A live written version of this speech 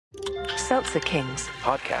Seltzer Kings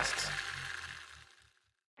podcasts.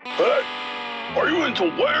 Hey, are you into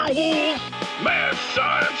werewolves, mad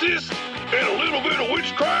scientists, and a little bit of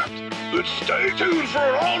witchcraft? Then stay tuned for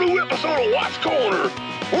an all-new episode of Watts Corner.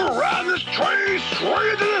 We're riding this train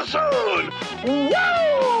straight to the sun.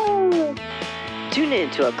 Woo! Tune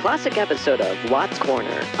in to a classic episode of Watts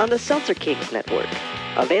Corner on the Seltzer Kings Network.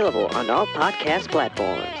 Available on all podcast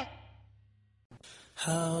platforms.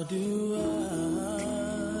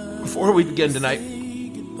 Before we begin tonight,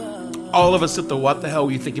 all of us at the What the Hell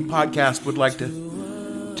Were You Thinking podcast would like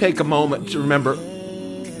to take a moment to remember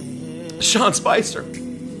Sean Spicer,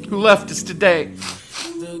 who left us today.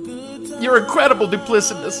 Your incredible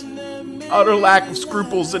duplicitousness, utter lack of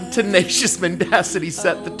scruples, and tenacious mendacity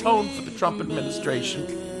set the tone for the Trump administration.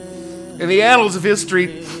 In the annals of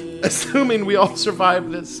history, assuming we all survive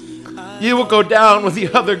this, you will go down with the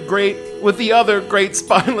other great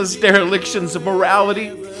spineless derelictions of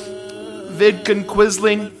morality, Vidkun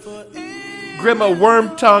Quisling, Grima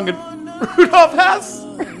Wormtongue, and Rudolph Hess.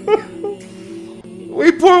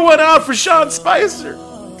 We pour one out for Sean Spicer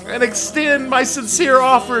and extend my sincere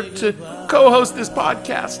offer to co-host this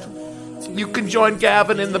podcast. You can join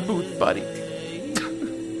Gavin in the booth, buddy.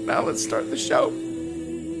 Now let's start the show.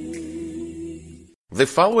 The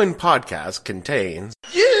following podcast contains...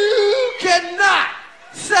 You cannot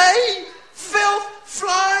say filth,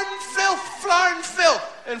 flying filth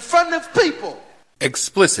in front of people.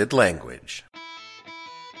 explicit language.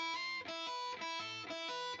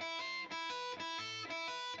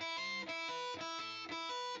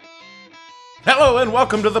 Hello and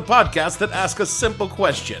welcome to the podcast that asks a simple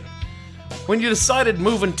question. When you decided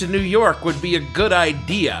moving to New York would be a good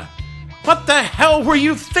idea, what the hell were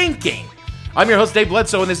you thinking? I'm your host Dave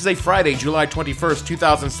Bledsoe, and this is a Friday, July 21st,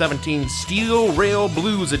 2017 Steel Rail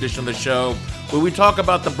Blues edition of the show, where we talk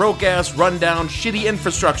about the broke-ass, rundown, shitty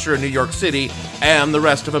infrastructure in New York City and the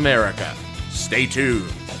rest of America. Stay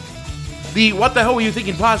tuned. The What the Hell Were You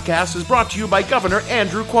Thinking podcast is brought to you by Governor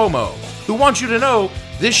Andrew Cuomo, who wants you to know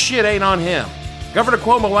this shit ain't on him. Governor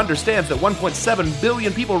Cuomo understands that 1.7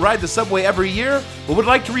 billion people ride the subway every year, but would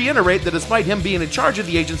like to reiterate that despite him being in charge of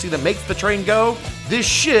the agency that makes the train go, this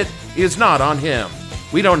shit is not on him.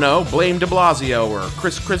 We don't know, blame de Blasio or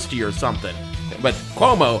Chris Christie or something. But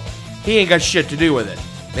Cuomo, he ain't got shit to do with it.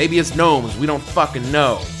 Maybe it's gnomes, we don't fucking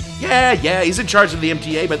know. Yeah, he's in charge of the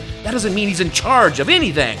MTA, but that doesn't mean he's in charge of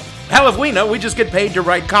anything. Hell if we know, we just get paid to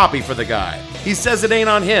write copy for the guy. He says it ain't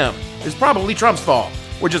on him. It's probably Trump's fault.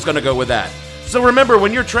 We're just gonna go with that. So remember,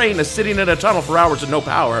 when your train is sitting in a tunnel for hours with no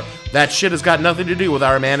power, that shit has got nothing to do with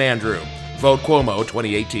our man Andrew. Vote Cuomo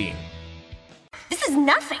 2018. This is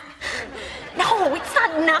nothing. No, it's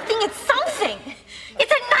not nothing, it's something.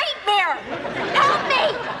 It's a nightmare. Help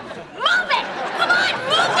me. Move it. Come on,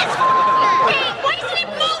 move this. Wait, why isn't it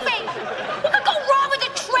moving? What could go wrong with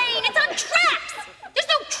the train? It's on tracks. There's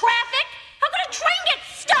no traffic. How could a train get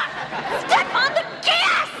stuck? Step on the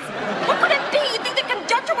gas. What could it be? You think the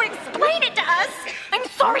conductor would explain it to us? I'm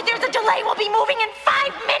sorry, there's a delay. We'll be moving in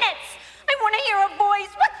 5 minutes. I want to hear a voice.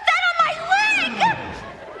 What's that on my leg?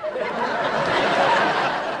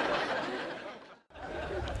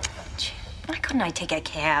 Why couldn't I take a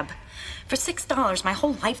cab? For $6, my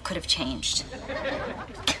whole life could have changed.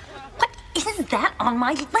 What is that on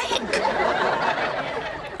my leg?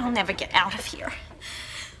 I'll never get out of here.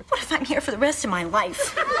 What if I'm here for the rest of my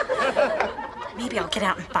life? Maybe I'll get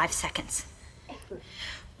out in 5 seconds.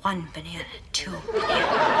 1 banana, 2 banana, 3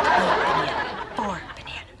 banana, 4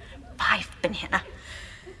 banana, 5 banana.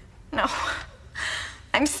 No,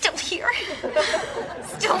 I'm still here.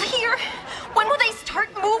 Still here. When will they start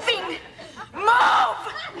moving?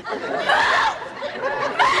 Move! Move! Move!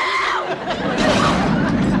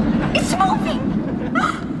 It's moving!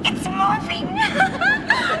 It's moving!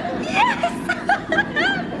 Yes!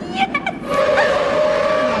 Yes!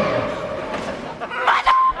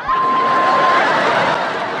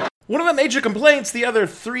 One of the major complaints the other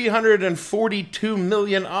 342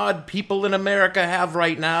 million odd people in America have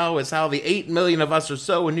right now is how the 8 million of us or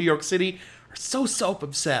so in New York City are so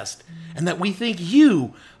self-obsessed, and that we think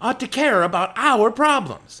you ought to care about our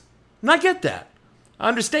problems. And I get that. I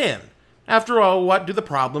understand. After all, what do the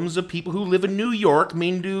problems of people who live in New York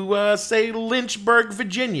mean to, say, Lynchburg,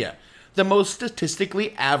 Virginia, the most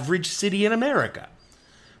statistically average city in America?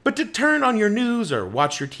 But to turn on your news or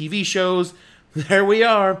watch your TV shows, there we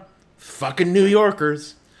are. Fucking New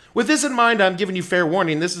Yorkers. With this in mind, I'm giving you fair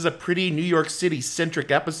warning. This is a pretty New York City-centric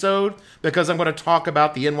episode because I'm going to talk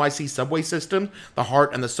about the NYC subway system, the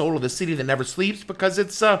heart and the soul of the city that never sleeps, because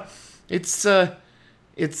it's a fucking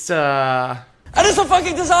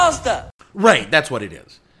disaster! Right, that's what it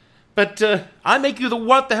is. But I make you the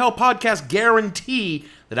What the Hell podcast guarantee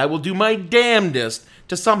that I will do my damnedest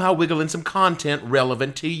to somehow wiggle in some content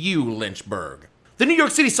relevant to you, Lynchburg. The New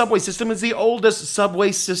York City subway system is the oldest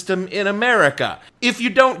subway system in America. If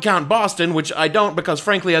you don't count Boston, which I don't because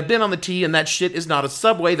frankly I've been on the T and that shit is not a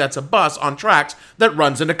subway, that's a bus on tracks that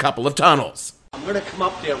runs in a couple of tunnels. I'm gonna come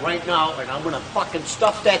up there right now and I'm gonna fucking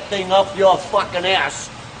stuff that thing up your fucking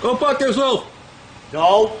ass. Go fuck yourself.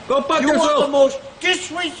 No. Go fuck You yourself. are the most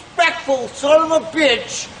disrespectful son of a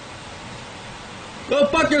bitch. Go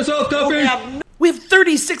fuck yourself, Tuffy. We have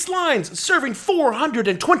 36 lines serving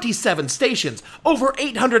 427 stations, over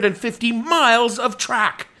 850 miles of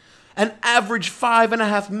track. An average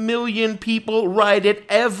 5.5 million people ride it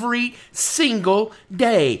every single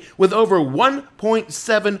day, with over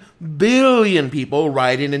 1.7 billion people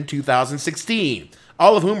riding in 2016,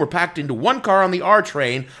 all of whom were packed into one car on the R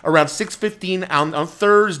train around 6:15 on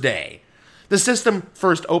Thursday. The system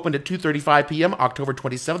first opened at 2:35 p.m. October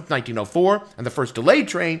 27, 1904, and the first delayed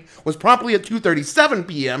train was promptly at 2:37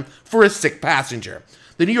 p.m. for a sick passenger.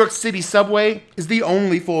 The New York City subway is the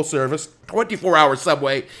only full-service, 24-hour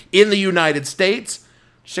subway in the United States.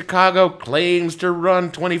 Chicago claims to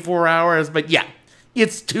run 24 hours, but yeah,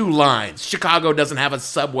 it's 2 lines. Chicago doesn't have a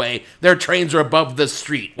subway. Their trains are above the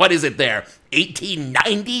street. What is it there,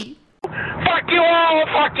 1890? Fuck you all!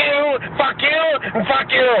 Fuck you! Fuck you!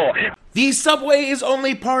 Fuck you! The subway is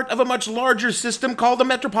only part of a much larger system called the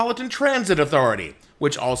Metropolitan Transit Authority,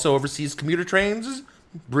 which also oversees commuter trains,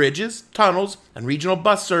 bridges, tunnels, and regional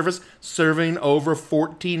bus service, serving over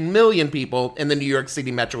 14 million people in the New York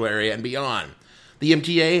City metro area and beyond. The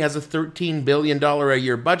MTA has a $13 billion a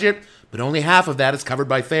year budget, but only half of that is covered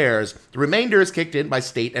by fares. The remainder is kicked in by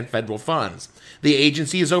state and federal funds. The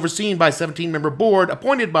agency is overseen by a 17-member board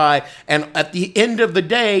appointed by, and at the end of the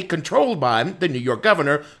day, controlled by, the New York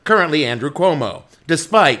governor, currently Andrew Cuomo.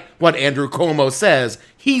 Despite what Andrew Cuomo says,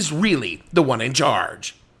 he's really the one in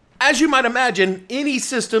charge. As you might imagine, any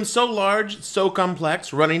system so large, so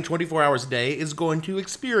complex, running 24 hours a day is going to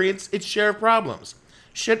experience its share of problems.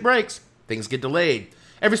 Shit breaks. Things get delayed.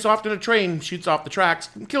 Every so often a train shoots off the tracks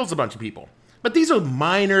and kills a bunch of people. But these are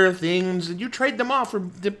minor things, and you trade them off for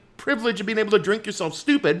the privilege of being able to drink yourself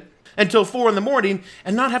stupid until 4 in the morning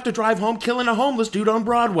and not have to drive home killing a homeless dude on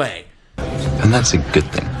Broadway. And that's a good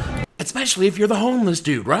thing. Especially if you're the homeless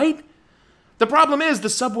dude, right? The problem is the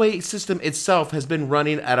subway system itself has been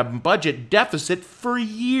running at a budget deficit for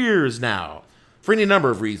years now, for any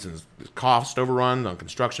number of reasons. Cost overruns on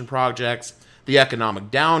construction projects, the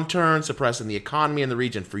economic downturn suppressing the economy in the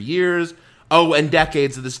region for years, and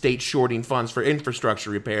decades of the state shorting funds for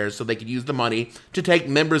infrastructure repairs so they could use the money to take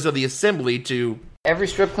members of the assembly to... Every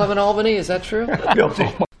strip club in Albany, is that true?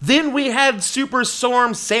 Then we had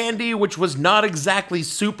Superstorm Sandy, which was not exactly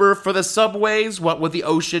super for the subways, what with the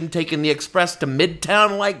ocean taking the express to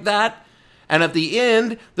Midtown like that. And at the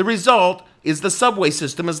end, the result is the subway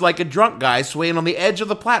system is like a drunk guy swaying on the edge of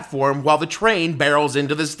the platform while the train barrels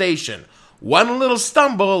into the station. One little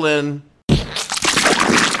stumble and...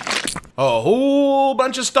 a whole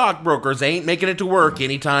bunch of stockbrokers ain't making it to work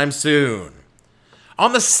anytime soon.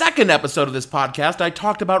 On the second episode of this podcast, I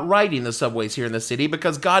talked about riding the subways here in the city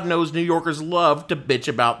because God knows New Yorkers love to bitch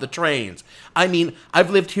about the trains. I mean, I've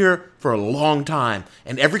lived here for a long time,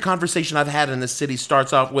 and every conversation I've had in this city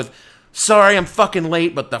starts off with, "Sorry, I'm fucking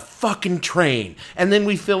late, but the fucking train." And then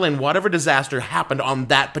we fill in whatever disaster happened on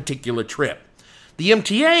that particular trip. The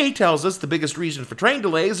MTA tells us the biggest reason for train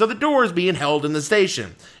delays are the doors being held in the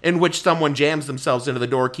station, in which someone jams themselves into the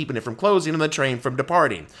door, keeping it from closing and the train from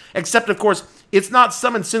departing. Except, of course, it's not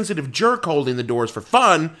some insensitive jerk holding the doors for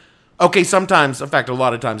fun. Okay, sometimes, in fact, a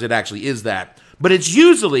lot of times it actually is that. But it's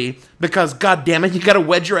usually because, goddammit, you gotta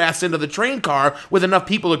wedge your ass into the train car with enough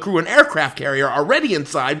people to crew an aircraft carrier already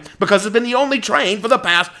inside because it's been the only train for the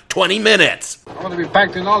past 20 minutes. I want to be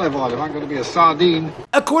packed in olive oil if I'm going to be a sardine.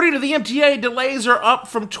 According to the MTA, delays are up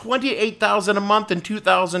from $28,000 a month in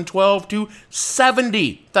 2012 to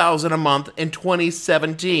 $70,000 a month in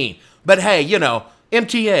 2017. But hey, you know,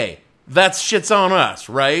 MTA, that shit's on us,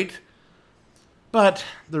 right? But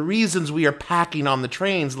the reasons we are packing on the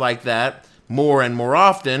trains like that more and more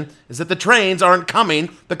often is that the trains aren't coming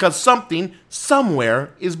because something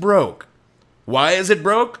somewhere is broke. Why is it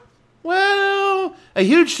broke? Well, a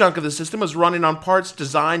huge chunk of the system was running on parts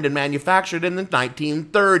designed and manufactured in the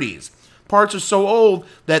 1930s. Parts are so old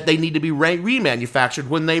that they need to be remanufactured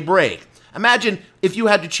when they break. Imagine if you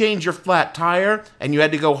had to change your flat tire and you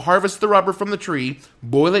had to go harvest the rubber from the tree,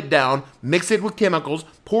 boil it down, mix it with chemicals,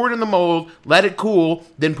 pour it in the mold, let it cool,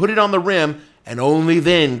 then put it on the rim, and only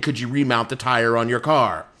then could you remount the tire on your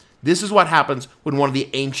car. This is what happens when one of the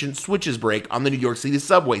ancient switches break on the New York City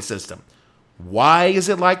subway system. Why is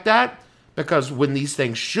it like that? Because when these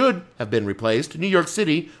things should have been replaced, New York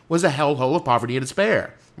City was a hellhole of poverty and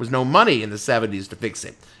despair. There was no money in the 70s to fix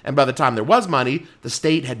it. And by the time there was money, the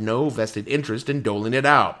state had no vested interest in doling it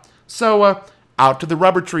out. So, out to the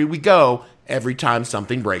rubber tree we go every time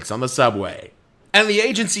something breaks on the subway. And the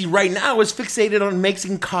agency right now is fixated on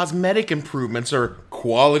making cosmetic improvements or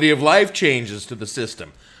quality of life changes to the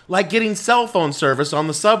system, like getting cell phone service on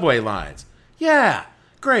the subway lines. Yeah,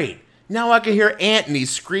 great. Now I can hear Anthony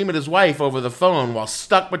scream at his wife over the phone while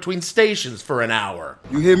stuck between stations for an hour.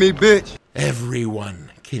 You hear me, bitch?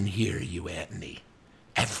 Everyone can hear you, Anthony.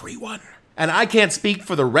 Everyone. And I can't speak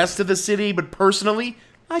for the rest of the city, but personally,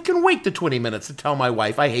 I can wait the 20 minutes to tell my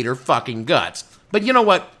wife I hate her fucking guts. But you know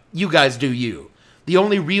what? You guys do you. The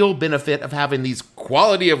only real benefit of having these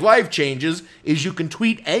quality of life changes is you can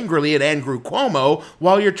tweet angrily at Andrew Cuomo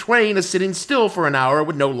while your train is sitting still for an hour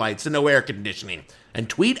with no lights and no air conditioning. And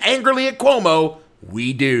tweet angrily at Cuomo,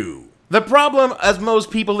 we do. The problem, as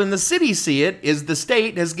most people in the city see it, is the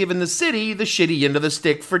state has given the city the shitty end of the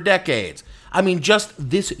stick for decades. I mean, just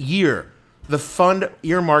this year, the fund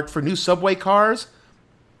earmarked for new subway cars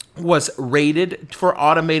was rated for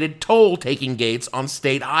automated toll-taking gates on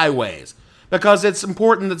state highways. Because it's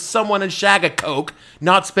important that someone in Shag a Coke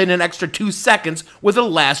not spend an extra 2 seconds with a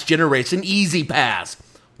last-generation Easy Pass.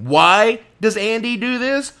 Why does Andy do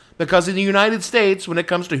this? Because in the United States, when it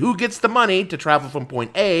comes to who gets the money to travel from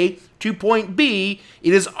point A to point B,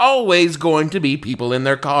 it is always going to be people in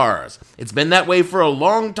their cars. It's been that way for a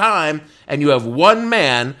long time, and you have one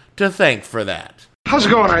man to thank for that. How's it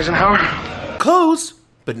going, Eisenhower? Close,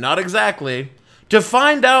 but not exactly. To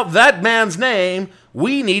find out that man's name,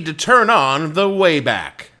 we need to turn on the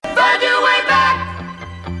Wayback. Find your way back.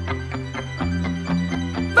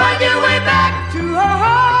 Find your way back to her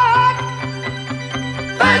heart.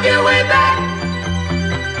 Find your way back.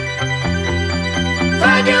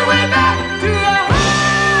 Find your way back to her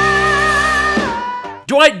heart.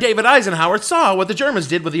 Dwight David Eisenhower saw what the Germans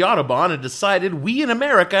did with the Autobahn and decided we in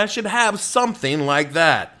America should have something like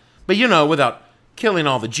that. But without killing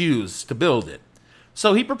all the Jews to build it.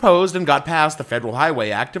 So he proposed and got passed the Federal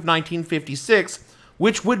Highway Act of 1956,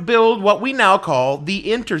 which would build what we now call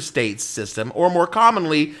the interstate system, or more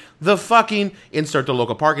commonly, the fucking insert the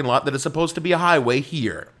local parking lot that is supposed to be a highway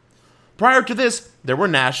here. Prior to this, there were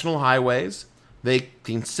national highways. They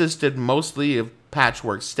consisted mostly of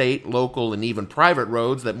patchwork state, local, and even private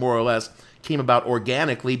roads that more or less came about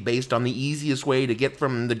organically based on the easiest way to get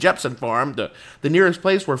from the Jepson farm to the nearest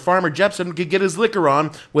place where Farmer Jepson could get his liquor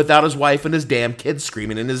on without his wife and his damn kids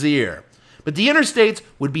screaming in his ear. But the interstates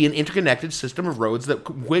would be an interconnected system of roads that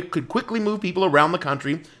could quickly move people around the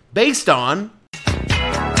country based on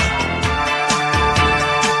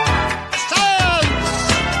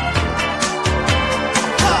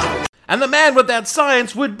and the man with that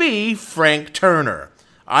science would be Frank Turner.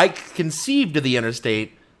 I conceived of the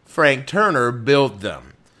interstate. Frank Turner built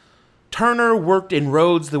them. Turner worked in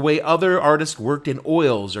roads the way other artists worked in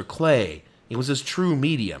oils or clay. It was his true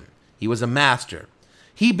medium. He was a master.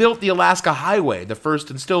 He built the Alaska Highway, the first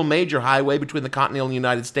and still major highway between the continental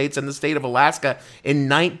United States and the state of Alaska in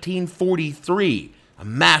 1943. A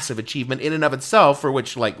massive achievement in and of itself for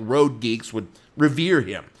which, road geeks would revere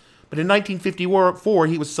him. But in 1954,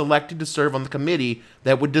 he was selected to serve on the committee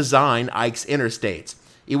that would design Ike's interstates.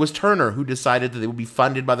 It was Turner who decided that they would be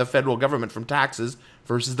funded by the federal government from taxes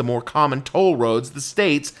versus the more common toll roads the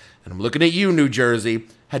states, and I'm looking at you, New Jersey,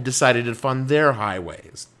 had decided to fund their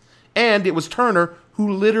highways. And it was Turner who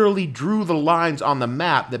literally drew the lines on the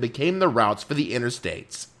map that became the routes for the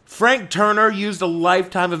interstates. Frank Turner used a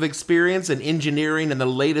lifetime of experience in engineering and the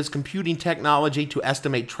latest computing technology to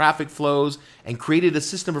estimate traffic flows and created a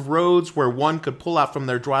system of roads where one could pull out from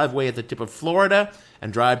their driveway at the tip of Florida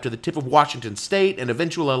and drive to the tip of Washington State and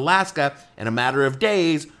eventual Alaska in a matter of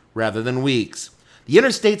days rather than weeks. The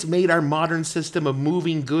interstates made our modern system of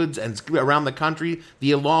moving goods and around the country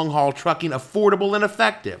via long-haul trucking affordable and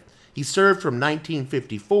effective. He served from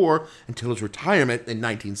 1954 until his retirement in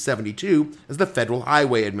 1972 as the Federal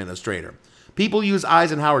Highway Administrator. People use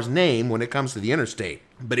Eisenhower's name when it comes to the interstate,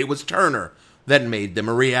 but it was Turner that made them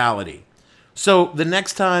a reality. So the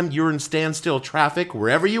next time you're in standstill traffic,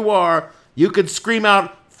 wherever you are, you could scream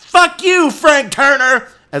out, "Fuck you, Frank Turner,"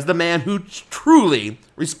 as the man who's truly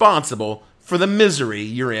responsible for the misery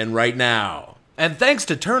you're in right now. And thanks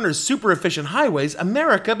to Turner's super efficient highways,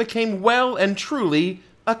 America became well and truly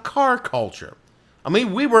a car culture. I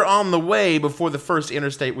mean, we were on the way before the first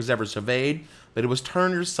interstate was ever surveyed, but it was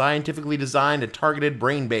Turner's scientifically designed and targeted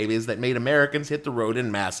brain babies that made Americans hit the road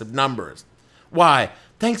in massive numbers. Why,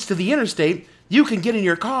 thanks to the interstate, you can get in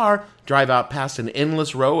your car, drive out past an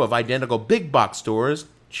endless row of identical big box stores,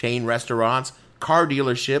 chain restaurants, car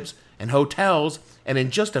dealerships, and hotels, and in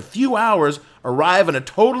just a few hours arrive in a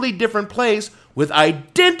totally different place with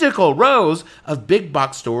identical rows of big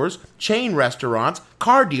box stores, chain restaurants,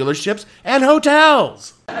 car dealerships, and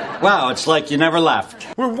hotels. Wow, it's like you never left.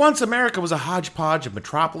 Where once America was a hodgepodge of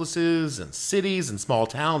metropolises and cities and small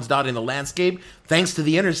towns dotting the landscape, thanks to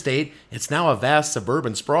the interstate, it's now a vast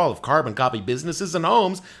suburban sprawl of carbon copy businesses and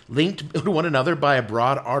homes linked to one another by a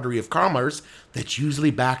broad artery of commerce that's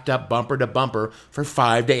usually backed up bumper to bumper for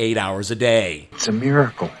 5 to 8 hours a day. It's a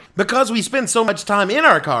miracle. Because we spend so much time in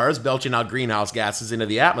our cars belching out greenhouse gases into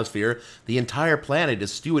the atmosphere, the entire planet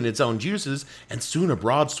is stewing its own juices, and soon a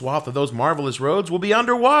broad swath of those marvelous roads will be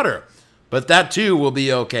underwater. But that too will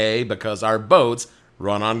be okay because our boats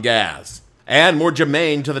run on gas. And more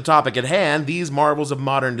germane to the topic at hand, these marvels of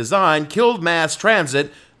modern design killed mass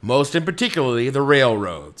transit, most in particularly the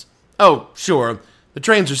railroads. Oh, sure, the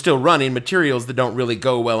trains are still running materials that don't really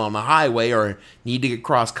go well on the highway or need to get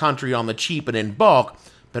cross-country on the cheap and in bulk,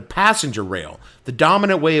 but passenger rail, the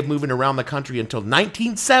dominant way of moving around the country until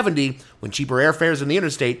 1970, when cheaper airfares in the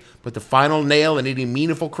interstate put the final nail in any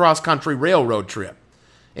meaningful cross-country railroad trip.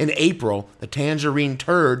 In April, the Tangerine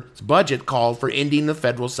Turd's budget called for ending the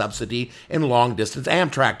federal subsidy in long-distance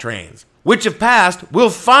Amtrak trains, which if passed, will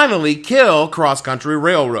finally kill cross-country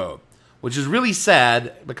railroad. Which is really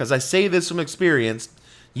sad, because I say this from experience.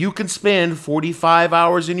 You can spend 45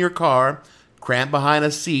 hours in your car, cramped behind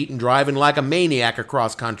a seat and driving like a maniac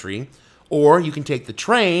across country, or you can take the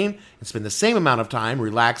train and spend the same amount of time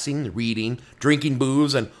relaxing, reading, drinking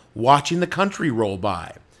booze, and watching the country roll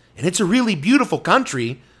by. And it's a really beautiful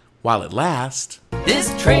country while it lasts.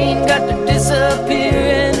 This train got to disappear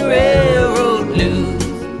in railroad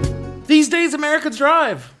blues. These days, Americans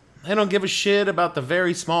drive. They don't give a shit about the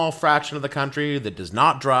very small fraction of the country that does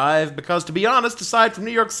not drive, because to be honest, aside from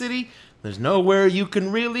New York City, there's nowhere you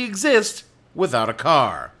can really exist without a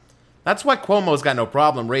car. That's why Cuomo's got no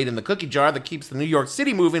problem raiding the cookie jar that keeps the New York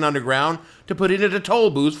City moving underground to put it into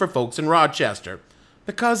toll booths for folks in Rochester.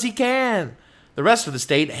 Because he can. The rest of the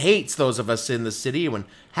state hates those of us in the city and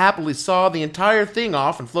happily saw the entire thing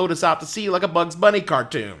off and float us out to sea like a Bugs Bunny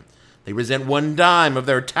cartoon. They resent 1 dime of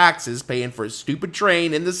their taxes paying for a stupid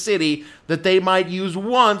train in the city that they might use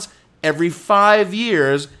once every 5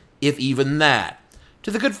 years, if even that. To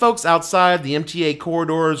the good folks outside the MTA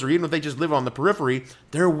corridors, or even if they just live on the periphery,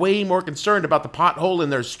 they're way more concerned about the pothole in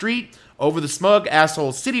their street over the smug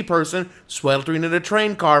asshole city person sweltering in a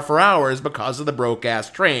train car for hours because of the broke-ass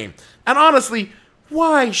train. And honestly,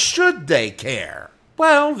 why should they care?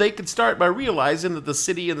 Well, they could start by realizing that the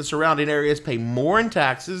city and the surrounding areas pay more in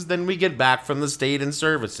taxes than we get back from the state in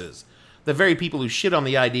services. The very people who shit on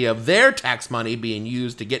the idea of their tax money being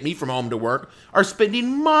used to get me from home to work are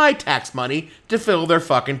spending my tax money to fill their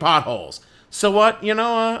fucking potholes. So what?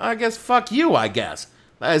 I guess fuck you, I guess.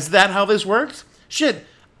 Is that how this works? Shit,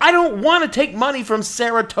 I don't want to take money from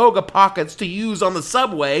Saratoga pockets to use on the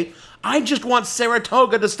subway. I just want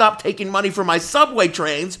Saratoga to stop taking money from my subway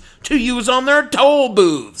trains to use on their toll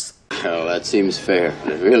booths. Oh, that seems fair.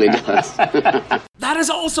 It really does. That is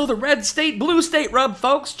also the red state, blue state rub,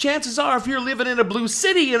 folks. Chances are, if you're living in a blue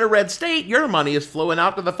city in a red state, your money is flowing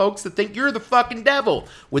out to the folks that think you're the fucking devil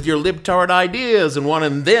with your libtard ideas and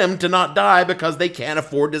wanting them to not die because they can't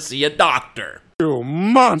afford to see a doctor. You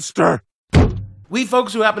monster! We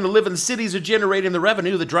folks who happen to live in cities are generating the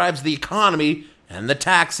revenue that drives the economy and the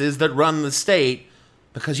taxes that run the state.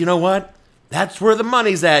 Because you know what? That's where the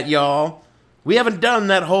money's at, y'all. We haven't done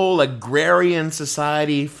that whole agrarian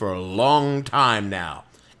society for a long time now.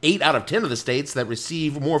 8 out of 10 of the states that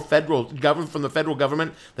receive more from the federal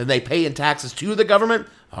government than they pay in taxes to the government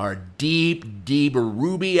are deep, deep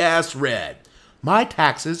ruby-ass red. My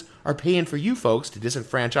taxes are paying for you folks to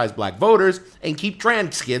disenfranchise black voters and keep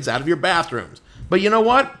trans kids out of your bathrooms. But you know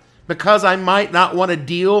what? Because I might not want to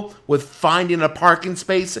deal with finding a parking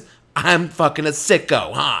space, I'm fucking a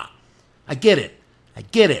sicko, huh? I get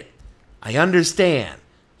it. I understand.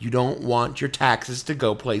 You don't want your taxes to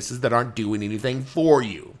go places that aren't doing anything for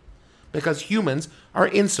you. Because humans are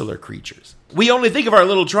insular creatures. We only think of our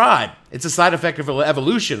little tribe. It's a side effect of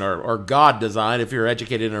evolution or God design if you're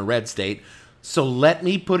educated in a red state. So let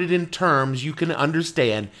me put it in terms you can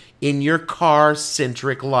understand in your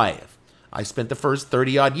car-centric life. I spent the first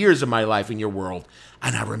 30-odd years of my life in your world,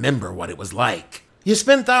 and I remember what it was like. You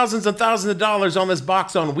spend thousands and thousands of dollars on this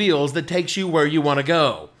box on wheels that takes you where you want to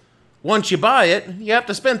go. Once you buy it, you have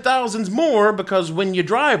to spend thousands more because when you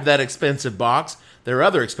drive that expensive box, there are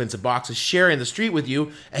other expensive boxes sharing the street with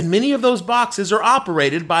you, and many of those boxes are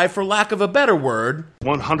operated by, for lack of a better word,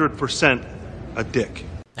 100% a dick.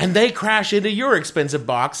 And they crash into your expensive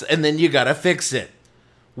box, and then you gotta fix it.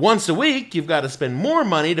 Once a week, you've got to spend more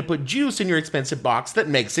money to put juice in your expensive box that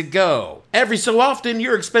makes it go. Every so often,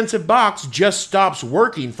 your expensive box just stops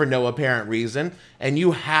working for no apparent reason, and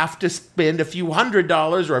you have to spend a few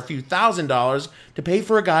 $100s or a few $1,000s to pay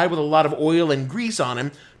for a guy with a lot of oil and grease on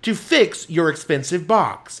him to fix your expensive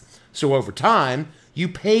box. So over time, you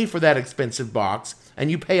pay for that expensive box, and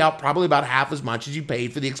you pay out probably about half as much as you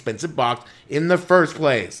paid for the expensive box in the first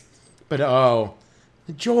place. But oh,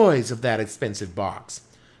 the joys of that expensive box.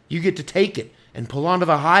 You get to take it and pull onto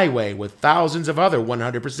the highway with thousands of other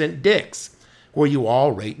 100% dicks, where you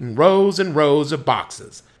all rate in rows and rows of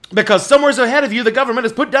boxes. Because somewhere ahead of you, the government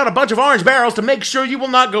has put down a bunch of orange barrels to make sure you will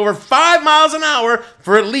not go over 5 miles an hour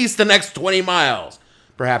for at least the next 20 miles.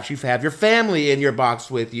 Perhaps you have your family in your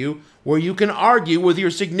box with you, where you can argue with your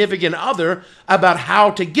significant other about how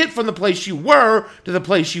to get from the place you were to the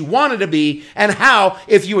place you wanted to be, and how,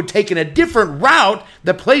 if you had taken a different route,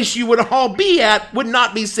 the place you would all be at would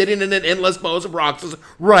not be sitting in an endless bows of rocks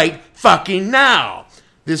right fucking now.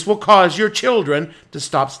 This will cause your children to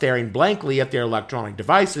stop staring blankly at their electronic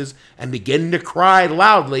devices and begin to cry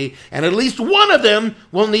loudly, and at least one of them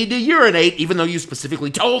will need to urinate, even though you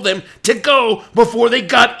specifically told them to go before they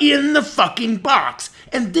got in the fucking box.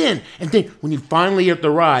 And then, when you finally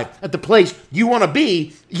arrive at the place you want to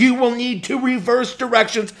be, you will need to reverse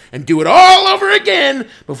directions and do it all over again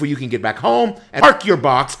before you can get back home and park your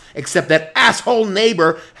box, except that asshole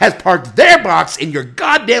neighbor has parked their box in your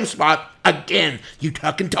goddamn spot again. You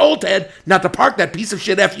fucking told Ted not to park that piece of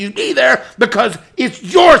shit FUV there because it's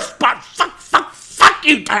your spot. Fuck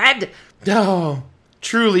you, Ted. Oh,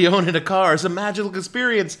 truly owning a car is a magical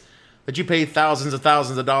experience that you pay thousands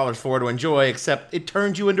of dollars for to enjoy, except it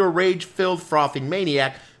turns you into a rage-filled, frothing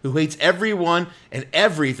maniac who hates everyone and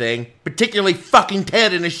everything, particularly fucking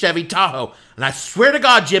Ted in his Chevy Tahoe. And I swear to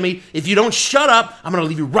God, Jimmy, if you don't shut up, I'm gonna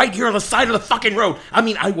leave you right here on the side of the fucking road. I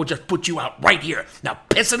mean, I will just put you out right here. Now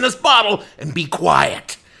piss in this bottle and be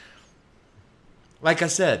quiet. Like I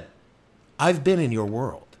said, I've been in your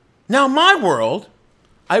world. Now my world,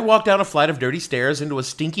 I walk down a flight of dirty stairs into a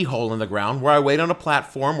stinky hole in the ground where I wait on a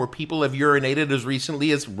platform where people have urinated as recently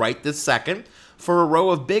as right this second for a row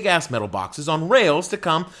of big-ass metal boxes on rails to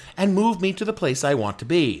come and move me to the place I want to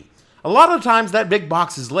be. A lot of times that big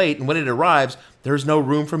box is late, and when it arrives, there's no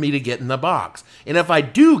room for me to get in the box. And if I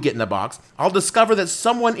do get in the box, I'll discover that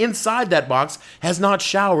someone inside that box has not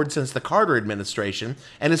showered since the Carter administration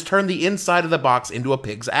and has turned the inside of the box into a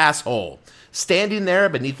pig's asshole. Standing there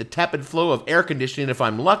beneath the tepid flow of air conditioning, if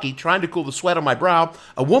I'm lucky, trying to cool the sweat on my brow,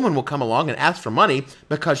 a woman will come along and ask for money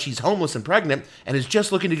because she's homeless and pregnant and is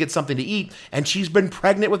just looking to get something to eat, and she's been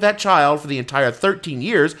pregnant with that child for the entire 13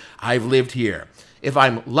 years I've lived here. If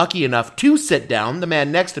I'm lucky enough to sit down, the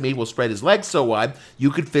man next to me will spread his legs so wide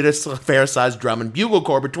you could fit a fair-sized drum and bugle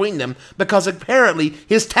corps between them because apparently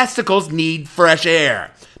his testicles need fresh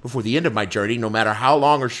air. Before the end of my journey, no matter how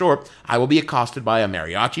long or short, I will be accosted by a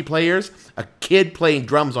mariachi players, a kid playing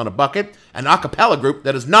drums on a bucket, an a cappella group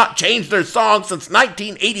that has not changed their song since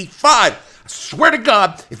 1985. I swear to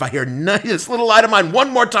God, if I hear this little light of mine one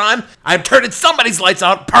more time, I'm turning somebody's lights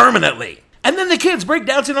out permanently. And then the kids break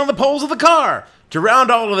dancing on the poles of the car. To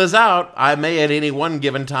round all of this out, I may at any one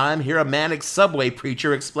given time hear a manic subway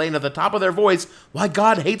preacher explain at the top of their voice why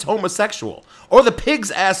God hates homosexual. Or the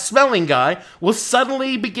pig's ass smelling guy will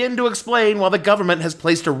suddenly begin to explain why the government has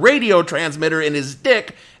placed a radio transmitter in his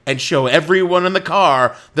dick and show everyone in the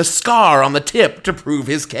car the scar on the tip to prove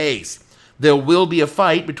his case. There will be a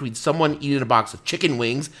fight between someone eating a box of chicken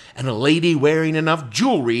wings and a lady wearing enough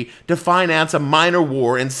jewelry to finance a minor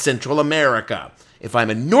war in Central America. If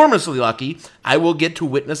I'm enormously lucky, I will get to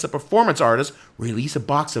witness a performance artist release a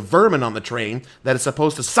box of vermin on the train that is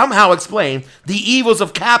supposed to somehow explain the evils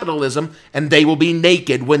of capitalism, and they will be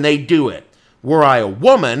naked when they do it. Were I a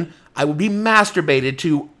woman, I would be masturbated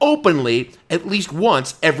to openly at least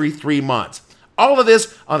once every 3 months. All of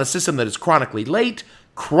this on a system that is chronically late,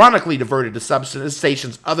 chronically diverted to subsistence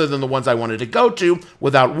stations other than the ones I wanted to go to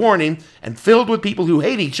without warning, and filled with people who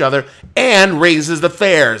hate each other, and raises the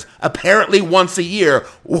fares, apparently once a year,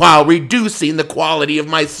 while reducing the quality of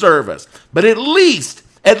my service. But at least,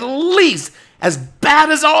 as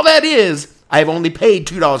bad as all that is, I have only paid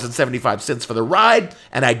 $2.75 for the ride,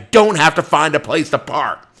 and I don't have to find a place to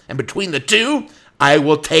park. And between the two, I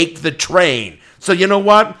will take the train. So you know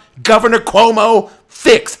what? Governor Cuomo,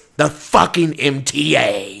 fix the fucking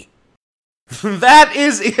MTA. That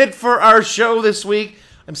is it for our show this week.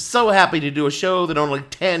 I'm so happy to do a show that only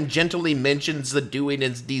tangentially mentions the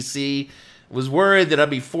doings in D.C. Was worried that I'd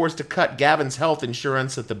be forced to cut Gavin's health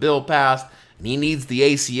insurance if the bill passed, and he needs the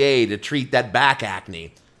ACA to treat that back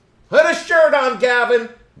acne. Put a shirt on, Gavin!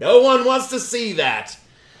 No one wants to see that.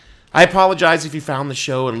 I apologize if you found the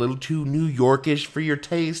show a little too New Yorkish for your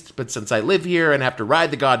taste, but since I live here and have to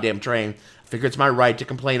ride the goddamn train, I figure it's my right to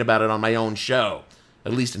complain about it on my own show.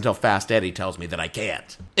 At least until Fast Eddie tells me that I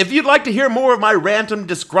can't. If you'd like to hear more of my random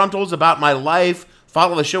disgruntles about my life,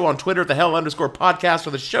 follow the show on Twitter at @thehell_podcast or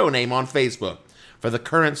the show name on Facebook. For the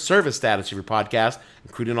current service status of your podcast,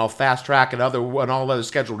 including all fast track and all other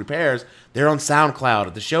scheduled repairs, they're on SoundCloud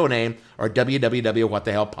at the show name or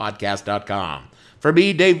www.whatthehellpodcast.com. For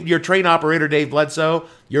me, Dave, your train operator, Dave Bledsoe,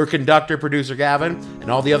 your conductor, producer, Gavin, and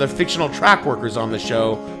all the other fictional track workers on the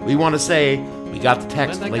show, we want to say we got the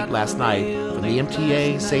text late last night from the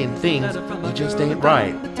MTA saying things we just ain't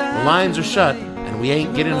right. The lines are shut, and we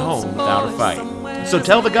ain't getting home without a fight. So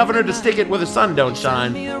tell the governor to stick it where the sun don't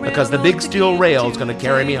shine, because the big steel rail's going to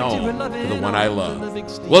carry me home to the one I love.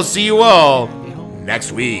 We'll see you all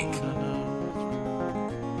next week.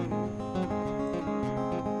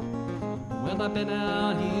 Well, I've been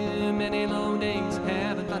out here many long days,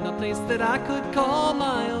 haven't found a place that I could call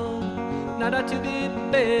my own. Not a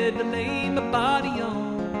two-bit bed to lay my body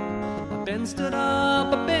on. I've been stood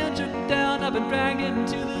up, I've been jerked down, I've been dragged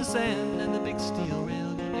into the sand, and the big steel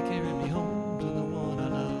rail gonna carry me home to the one I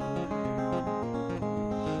love.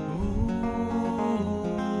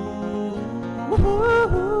 Ooh.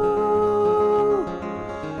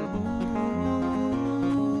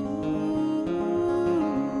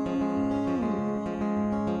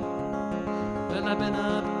 I've been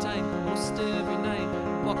uptight most every night,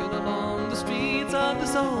 walking along the streets of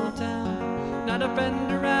this old town. Not a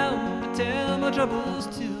friend around to tell my troubles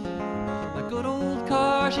to. My good old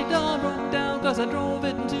car, she done broke down, cause I drove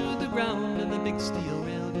it into the ground, and the big steel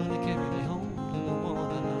rail gonna carry me home to the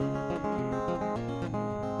one I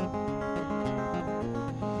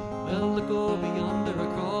love. Well, look over yonder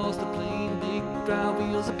across the plain, big dry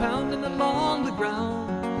wheels are pounding along the ground.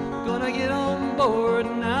 Gonna get on board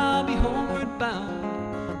and I'll be homeward bound.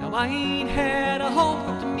 Now I ain't had a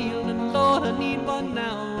home-cooked meal, and Lord, I need one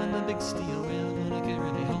now. And the big steel rail gonna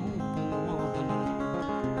carry me home to the one I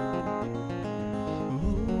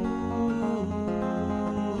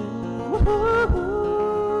love.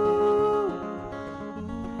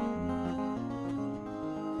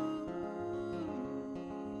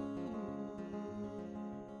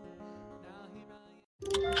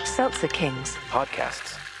 Ooh. Seltzer Kings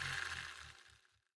podcasts.